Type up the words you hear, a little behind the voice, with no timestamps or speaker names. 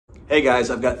Hey guys,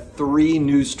 I've got 3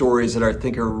 news stories that I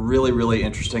think are really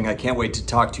interesting. I can't wait to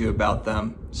talk to you about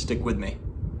them. Stick with me.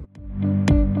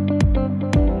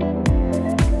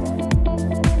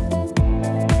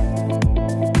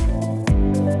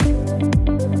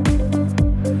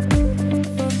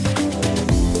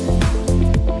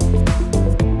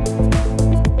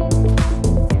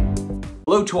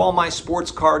 Hello to all my sports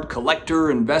card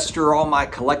collector, investor, all my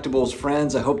collectibles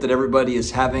friends. I hope that everybody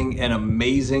is having an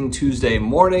amazing Tuesday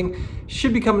morning.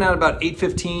 Should be coming out about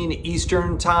 8:15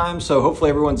 Eastern time, so hopefully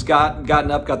everyone's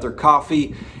gotten up, got their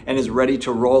coffee, and is ready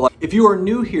to roll. If you are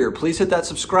new here, please hit that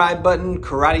subscribe button,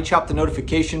 karate chop the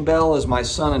notification bell, as my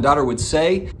son and daughter would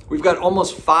say. We've got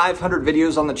almost 500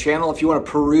 videos on the channel. If you want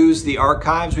to peruse the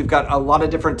archives, we've got a lot of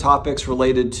different topics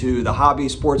related to the hobby,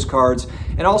 sports cards,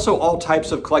 and also all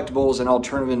types of collectibles and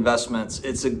alternative investments.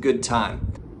 It's a good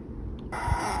time.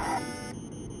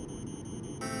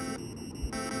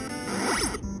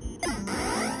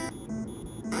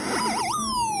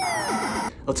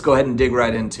 Let's go ahead and dig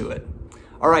right into it.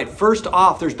 All right, first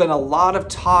off, there's been a lot of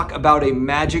talk about a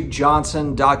Magic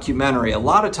Johnson documentary, a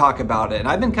lot of talk about it, and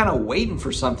I've been kind of waiting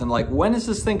for something like, when is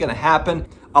this thing gonna happen?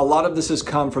 A lot of this has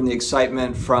come from the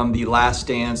excitement from The Last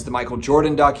Dance, the Michael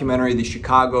Jordan documentary, the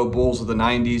Chicago Bulls of the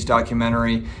 90s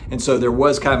documentary, and so there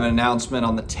was kind of an announcement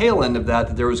on the tail end of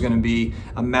that there was gonna be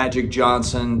a Magic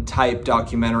Johnson type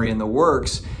documentary in the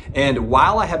works. And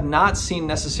while I have not seen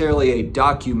necessarily a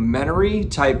documentary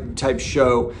type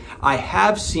show, I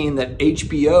have seen that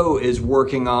HBO is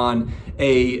working on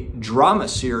a drama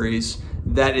series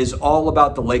that is all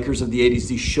about the Lakers of the 80s,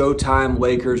 the Showtime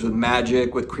Lakers with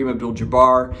Magic, with Kareem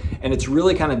Abdul-Jabbar, and it's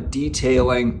really kind of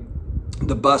detailing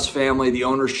the Buss family, the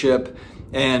ownership,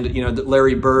 and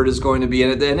Larry Bird is going to be in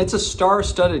it, and it's a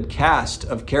star-studded cast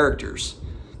of characters.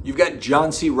 You've got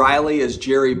John C. Reilly as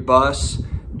Jerry Buss,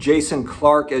 Jason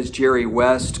Clarke as Jerry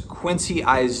West, Quincy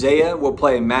Isaiah will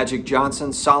play Magic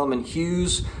Johnson, Solomon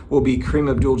Hughes will be Kareem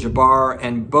Abdul-Jabbar,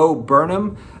 and Bo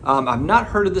Burnham. I've not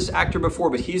heard of this actor before,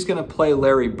 but he's gonna play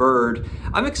Larry Bird.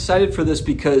 I'm excited for this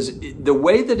because the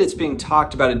way that it's being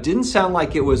talked about, it didn't sound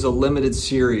like it was a limited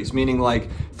series, meaning like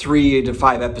 3 to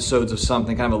 5 episodes of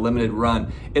something, kind of a limited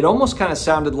run. It almost kind of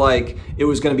sounded like it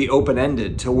was gonna be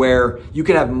open-ended to where you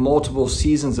could have multiple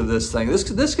seasons of this thing.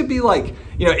 This could be like,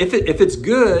 if it's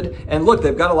good, and look,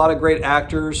 they've got a lot of great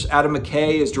actors. Adam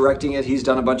McKay is directing it. He's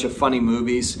done a bunch of funny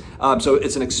movies. So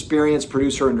it's an experienced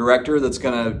producer and director that's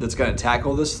gonna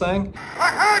tackle this thing.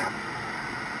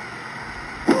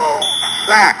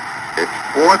 Sack. It's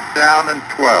 4th down and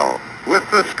 12. With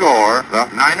the score, the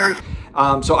Niners.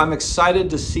 So I'm excited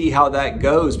to see how that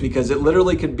goes because it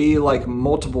literally could be like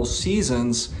multiple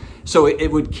seasons. So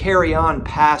it would carry on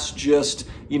past just,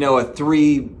 a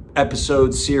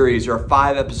 3-episode series or a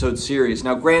 5-episode series.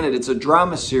 Now, granted, it's a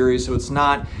drama series, so it's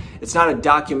not a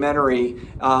documentary,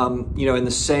 in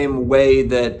the same way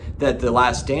that The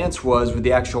Last Dance was with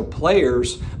the actual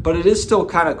players, but it is still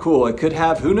kind of cool. It could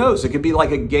have, who knows, it could be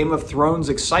like a Game of Thrones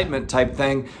excitement type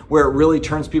thing where it really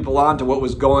turns people on to what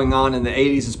was going on in the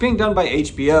 80s. It's being done by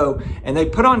HBO, and they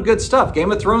put on good stuff.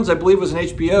 Game of Thrones, I believe, was an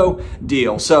HBO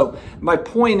deal. So my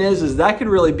point is that could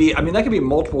really be, that could be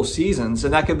multiple seasons,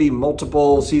 and that could be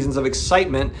multiple seasons of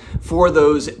excitement for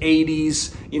those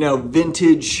 80s,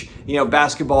 vintage,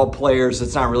 basketball players.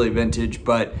 It's not really vintage,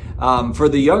 but for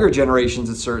the younger generations,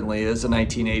 it certainly is the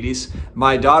 1980s.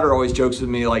 My daughter always jokes with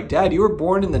me like, Dad, you were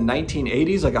born in the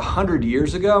 1980s, like 100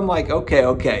 years ago? I'm like,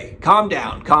 okay, calm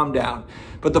down.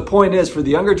 But the point is, for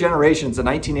the younger generations, the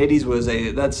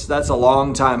 1980s that's a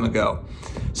long time ago.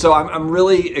 So I'm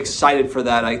really excited for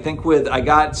that. I think I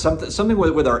got something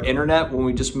with our internet when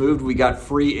we just moved. We got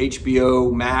free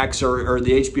HBO Max or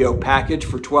the HBO package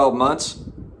for 12 months.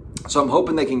 So I'm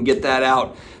hoping they can get that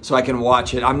out so I can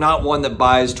watch it. I'm not one that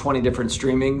buys 20 different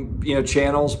streaming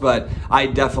channels, but I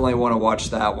definitely want to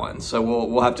watch that one. So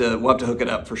we'll have to hook it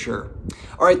up for sure.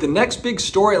 All right, the next big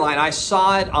storyline, I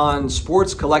saw it on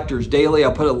Sports Collectors Daily.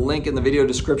 I'll put a link in the video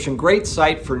description. Great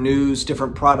site for news,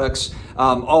 different products,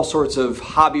 all sorts of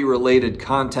hobby-related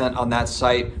content on that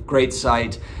site. Great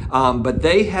site. But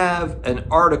they have an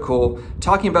article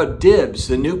talking about Dibs,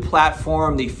 the new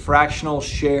platform, the fractional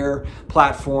share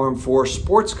platform for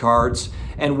sports cards.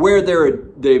 And where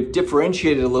they've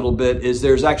differentiated a little bit is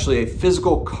there's actually a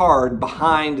physical card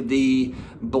behind the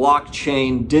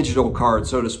blockchain digital card,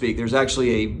 so to speak. There's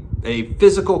actually a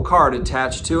physical card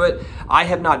attached to it. I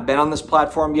have not been on this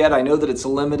platform yet. I know that it's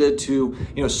limited to,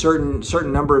 you know,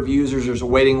 certain number of users. There's a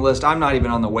waiting list. I'm not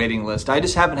even on the waiting list. I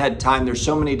just haven't had time. There's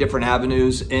so many different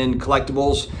avenues in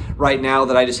collectibles right now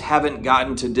that I just haven't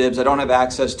gotten to dibs. I don't have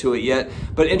access to it yet,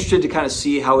 but interested to kind of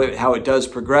see how it does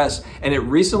progress. And it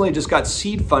recently just got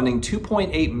seed funding,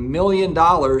 $2.8 million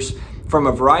from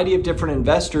a variety of different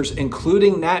investors,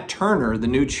 including Nat Turner, the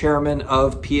new chairman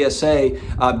of PSA.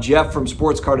 Jeff from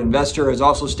Sportscard Investor has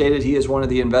also stated he is one of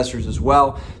the investors as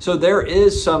well. So there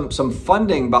is some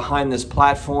funding behind this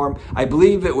platform. I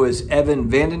believe it was Evan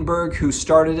Vandenberg who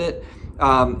started it.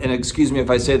 And excuse me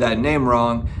if I say that name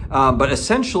wrong, but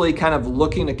essentially kind of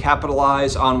looking to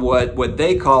capitalize on what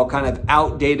they call kind of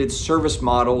outdated service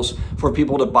models for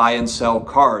people to buy and sell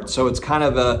cards. So it's kind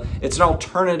of it's an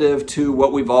alternative to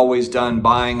what we've always done,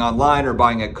 buying online or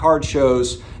buying at card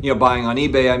shows, you know, buying on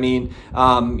eBay, I mean,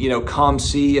 you know,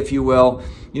 ComC, if you will.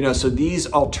 You know, so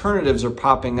these alternatives are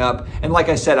popping up. And like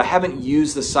I said, I haven't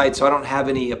used the site, so I don't have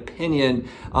any opinion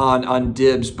on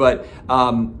dibs, but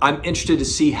I'm interested to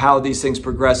see how these things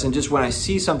progress. And just when I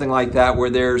see something like that, where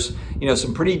there's, you know,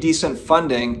 some pretty decent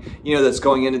funding, you know, that's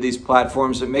going into these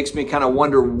platforms, it makes me kind of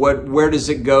wonder where does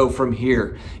it go from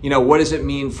here? You know, what does it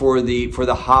mean for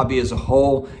the hobby as a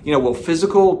whole? You know, will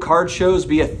physical card shows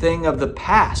be a thing of the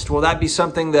past? Will that be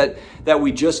something that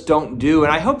we just don't do?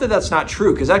 And I hope that that's not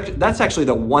true, because that's actually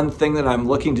the one thing that I'm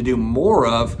looking to do more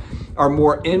of, are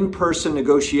more in-person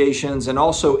negotiations and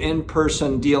also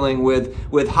in-person dealing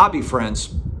with hobby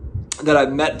friends that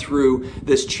I've met through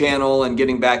this channel and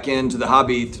getting back into the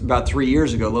hobby about 3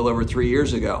 years ago, a little over 3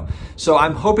 years ago. So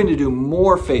I'm hoping to do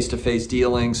more face-to-face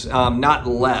dealings, not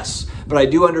less. But I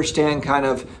do understand kind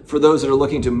of for those that are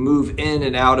looking to move in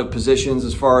and out of positions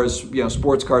as far as, you know,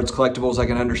 sports cards, collectibles, I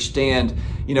can understand,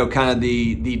 you know, kind of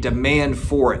the demand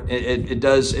for it.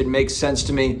 It makes sense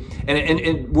to me. And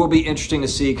it will be interesting to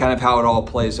see kind of how it all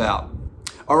plays out.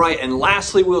 All right, and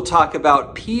lastly, we'll talk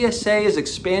about PSA is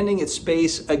expanding its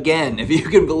space again, if you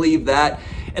can believe that.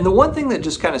 And the one thing that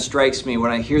just kind of strikes me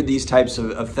when I hear these types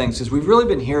of things is we've really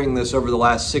been hearing this over the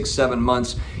last 6-7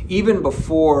 months, even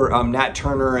before Nat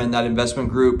Turner and that investment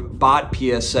group bought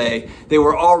PSA. They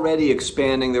were already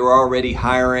expanding, they were already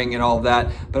hiring and all of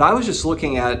that. But I was just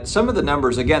looking at some of the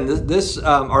numbers. Again, this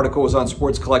article was on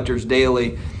Sports Collectors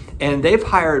Daily, and they've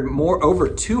hired over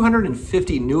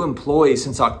 250 new employees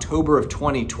since October of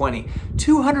 2020.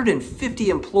 250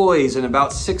 employees in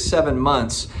about 6-7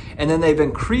 months. And then they've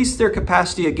increased their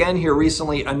capacity again here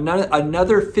recently,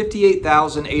 another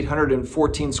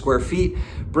 58,814 square feet,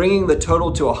 bringing the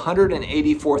total to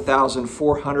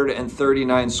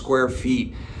 184,439 square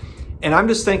feet. And I'm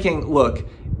just thinking, look,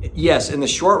 yes, in the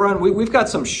short run, we've got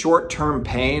some short-term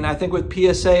pain, I think, with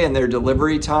PSA and their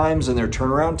delivery times and their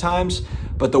turnaround times.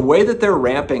 But the way that they're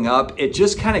ramping up, it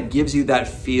just kind of gives you that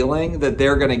feeling that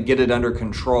they're going to get it under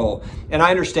control. And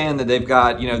I understand that they've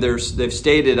got, you know, they've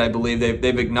stated, I believe,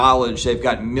 they've acknowledged they've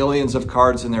got millions of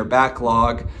cards in their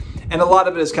backlog. And a lot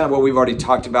of it is kind of what we've already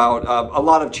talked about. A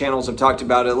lot of channels have talked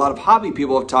about it. A lot of hobby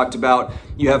people have talked about,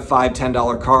 you have $5,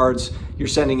 $10 cards you're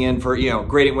sending in for, you know,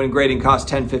 grading, when grading costs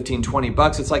 10, 15, 20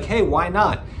 bucks. It's like, hey, why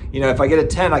not? You know, if I get a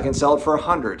 10, I can sell it for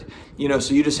 100. You know,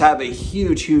 so you just have a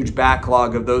huge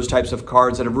backlog of those types of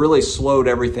cards that have really slowed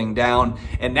everything down.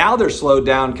 And now they're slowed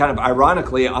down kind of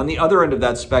ironically on the other end of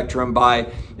that spectrum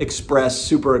by Express,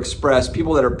 Super Express,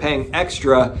 people that are paying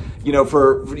extra, you know,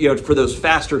 for those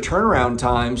faster turnaround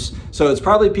times. So it's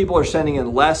probably people are sending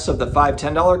in less of the $5,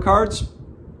 $10 cards,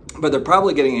 but they're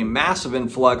probably getting a massive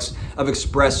influx of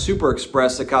Express, Super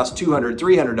Express that cost $200,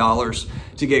 $300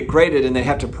 to get graded, and they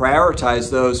have to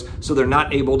prioritize those so they're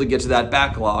not able to get to that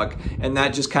backlog. And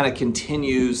that just kind of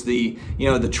continues the, you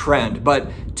know, the trend.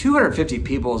 But 250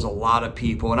 people is a lot of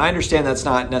people. And I understand that's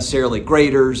not necessarily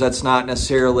graders, that's not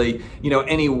necessarily, you know,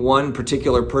 any one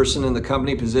particular person in the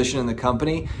company, position in the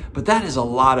company, but that is a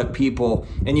lot of people.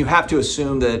 And you have to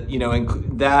assume that, you know,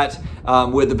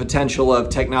 with the potential of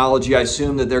technology, I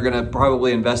assume that they're going to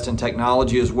probably invest in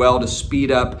technology as well to speed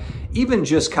up even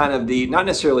just kind of the, not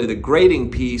necessarily the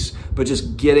grading piece, but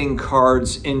just getting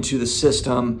cards into the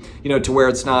system, you know, to where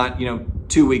it's not, you know,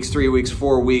 2 weeks, 3 weeks,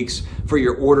 4 weeks for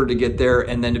your order to get there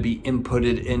and then to be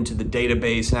inputted into the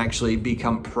database and actually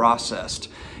become processed.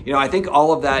 You know, I think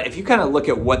all of that, if you kind of look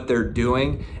at what they're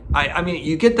doing, I mean,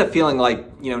 you get the feeling like,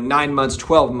 you know, 9 months,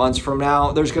 12 months from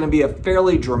now, there's going to be a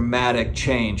fairly dramatic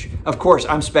change. Of course,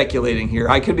 I'm speculating here.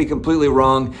 I could be completely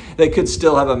wrong. They could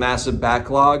still have a massive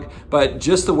backlog, but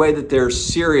just the way that they're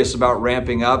serious about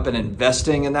ramping up and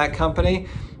investing in that company,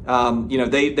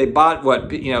 They bought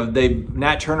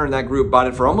Nat Turner and that group bought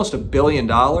it for almost $1 billion,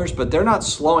 but they're not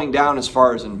slowing down as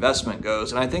far as investment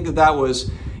goes. And I think that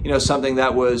was, something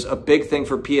that was a big thing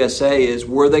for PSA is,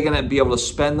 were they going to be able to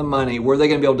spend the money? Were they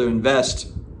going to be able to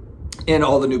invest in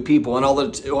all the new people and all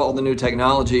the new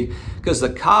technology? Because the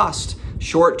cost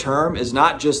short term is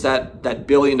not just that $1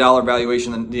 billion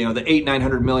valuation, the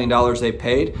 $800-900 million they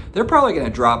paid. They're probably going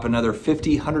to drop another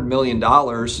 $50-100 million.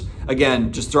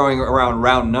 Again, just throwing around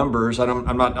round numbers.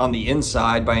 I'm not on the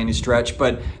inside by any stretch,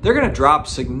 but they're going to drop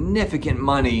significant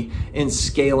money in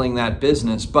scaling that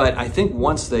business. But I think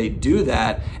once they do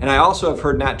that, and I also have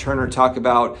heard Nat Turner talk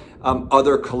about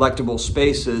other collectible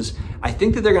spaces, I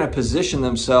think that they're going to position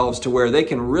themselves to where they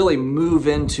can really move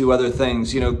into other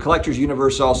things. Collectors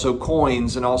Universe, also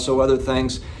coins and also other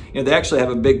things. They actually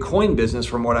have a big coin business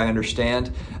from what I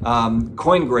understand,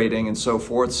 coin grading and so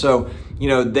forth. So,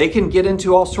 they can get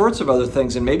into all sorts of other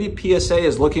things. And maybe PSA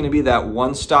is looking to be that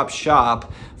one-stop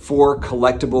shop for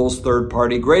collectibles,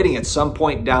 third-party grading at some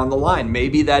point down the line.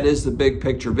 Maybe that is the big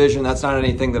picture vision. That's not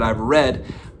anything that I've read,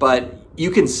 but you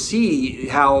can see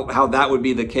how that would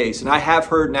be the case. And I have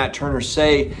heard Nat Turner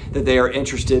say that they are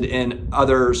interested in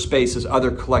other spaces,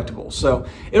 other collectibles. So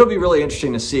it'll be really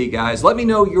interesting to see, guys. Let me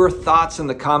know your thoughts in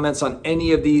the comments on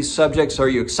any of these subjects. Are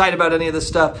you excited about any of this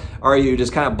stuff? Are you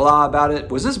just kind of blah about it?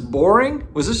 Was this boring?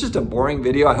 Was this just a boring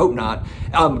video? I hope not.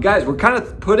 Guys, we're kind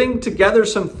of putting together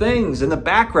some things in the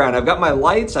background. I've got my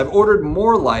lights. I've ordered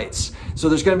more lights. So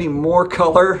there's going to be more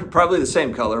color, probably the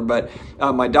same color, but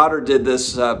my daughter did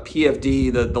this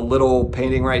PFD, the little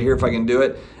painting right here, if I can do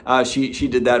it. She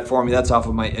did that for me. That's off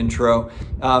of my intro.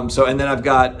 And then I've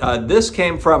got, this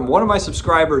came from one of my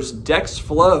subscribers, Dex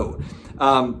Flow.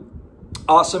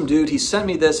 Awesome dude. He sent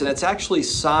me this, and it's actually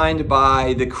signed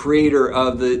by the creator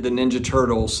of the Ninja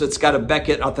Turtles. It's got a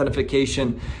Beckett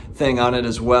authentication thing on it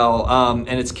as well.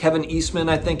 And it's Kevin Eastman,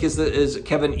 I think is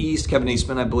Kevin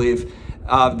Eastman, I believe.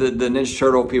 The Ninja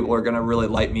Turtle people are going to really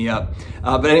light me up.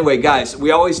 But anyway, guys,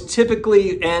 we always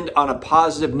typically end on a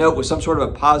positive note with some sort of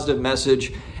a positive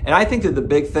message. And I think that the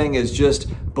big thing is just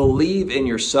believe in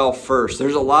yourself first.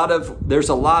 There's a lot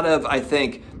of, I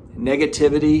think,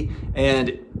 negativity,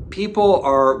 and people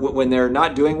are, when they're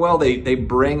not doing well, they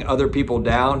bring other people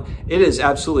down. It is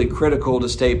absolutely critical to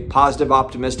stay positive,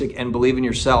 optimistic, and believe in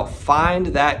yourself. Find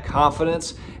that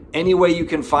confidence any way you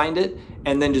can find it,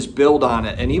 and then just build on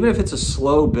it. And even if it's a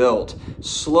slow build,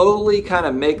 slowly kind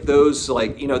of make those,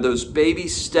 those baby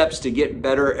steps to get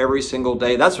better every single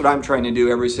day. That's what I'm trying to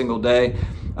do every single day.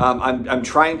 I'm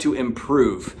trying to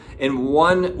improve in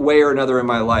one way or another in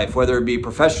my life, whether it be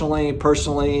professionally,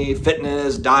 personally,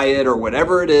 fitness, diet, or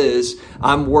whatever it is.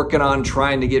 I'm working on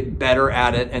trying to get better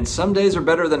at it. And some days are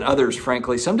better than others,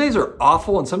 frankly. Some days are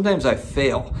awful, and sometimes I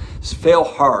fail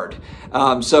hard.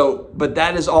 But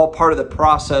that is all part of the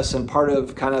process and part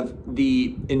of kind of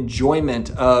the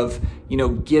enjoyment of,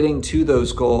 getting to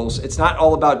those goals. It's not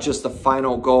all about just the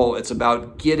final goal. It's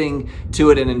about getting to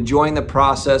it and enjoying the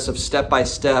process of step by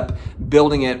step,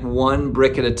 building it one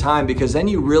brick at a time, because then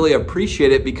you really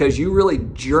appreciate it because you really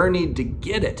journeyed to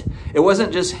get it. It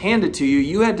wasn't just handed to you.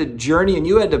 You had to journey, and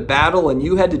you had to battle, and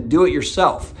you had to do it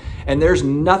yourself. And there's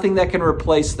nothing that can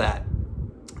replace that.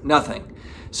 Nothing.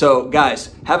 So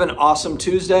guys, have an awesome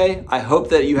Tuesday. I hope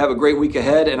that you have a great week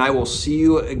ahead, and I will see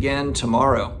you again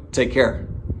tomorrow. Take care.